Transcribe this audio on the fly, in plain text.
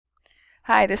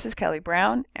Hi, this is Kelly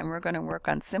Brown, and we're going to work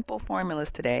on simple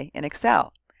formulas today in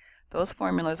Excel. Those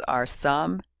formulas are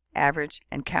sum, average,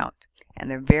 and count, and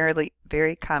they're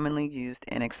very commonly used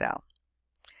in Excel.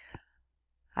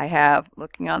 I have,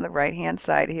 looking on the right-hand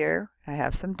side here, I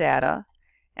have some data,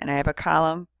 and I have a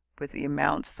column with the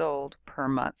amount sold per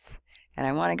month. And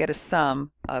I want to get a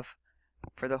sum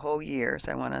for the whole year,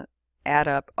 so I want to add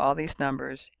up all these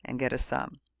numbers and get a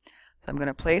sum. So I'm going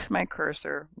to place my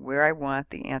cursor where I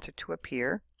want the answer to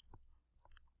appear.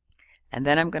 And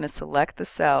then I'm going to select the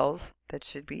cells that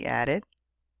should be added.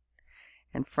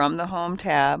 And from the Home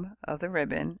tab of the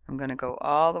ribbon, I'm going to go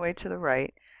all the way to the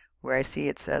right where I see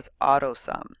it says Auto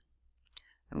Sum.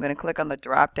 I'm going to click on the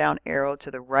drop down arrow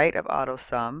to the right of Auto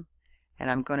Sum,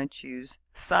 and I'm going to choose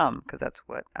Sum because that's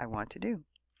what I want to do.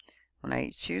 When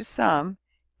I choose Sum,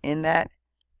 in that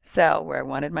cell where I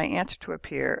wanted my answer to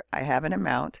appear, I have an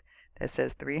amount that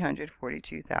says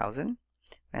 342,000,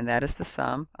 and that is the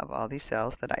sum of all these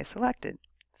cells that I selected.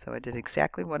 So it did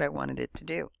exactly what I wanted it to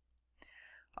do.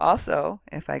 Also,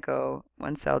 if I go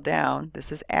one cell down,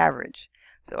 this is average.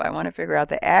 So I want to figure out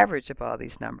the average of all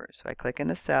these numbers. So I click in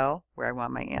the cell where I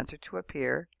want my answer to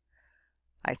appear.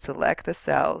 I select the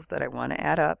cells that I want to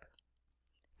add up.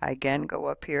 I again go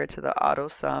up here to the Auto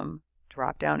Sum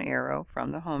drop down arrow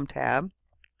from the Home tab.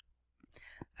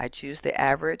 I choose the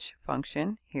average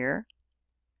function here,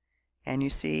 and you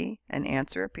see an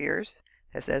answer appears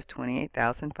that says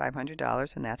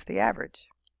 $28,500, and that's the average.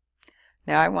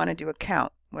 Now I want to do a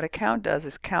count. What a count does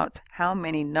is count how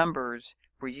many numbers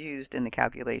were used in the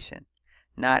calculation.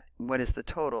 Not what is the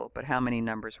total, but how many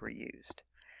numbers were used.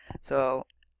 So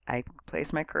I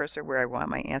place my cursor where I want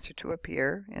my answer to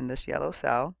appear in this yellow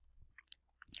cell.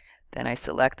 Then I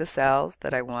select the cells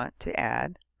that I want to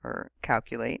add or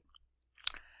calculate.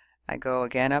 I go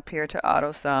again up here to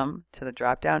Auto Sum to the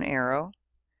drop down arrow.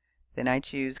 Then I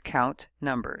choose Count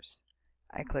Numbers.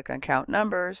 I click on Count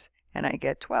Numbers and I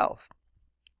get 12.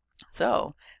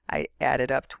 So I added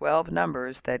up 12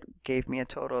 numbers that gave me a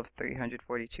total of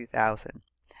 342,000.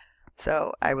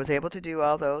 So I was able to do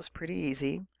all those pretty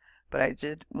easy, but I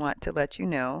did want to let you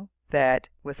know that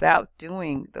without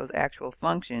doing those actual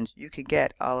functions, you could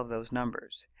get all of those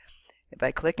numbers. If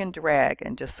I click and drag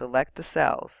and just select the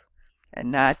cells and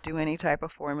not do any type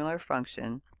of formula or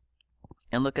function,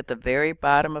 and look at the very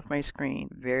bottom of my screen,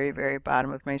 very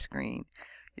bottom of my screen,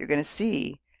 you're going to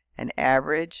see an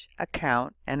average, a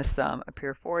count, and a sum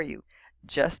appear for you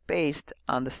just based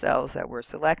on the cells that were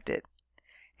selected.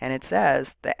 And it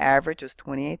says the average was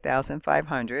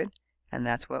 28,500, and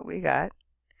that's what we got.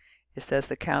 It says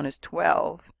the count is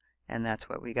 12, and that's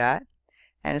what we got.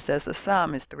 And it says the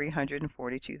sum is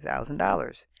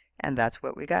 $342,000, and that's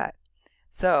what we got.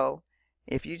 So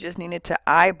if you just needed to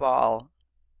eyeball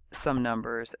some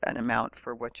numbers, an amount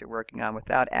for what you're working on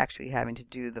without actually having to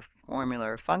do the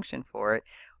formula or function for it,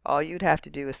 all you'd have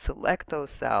to do is select those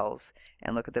cells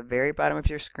and look at the very bottom of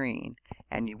your screen,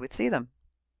 and you would see them.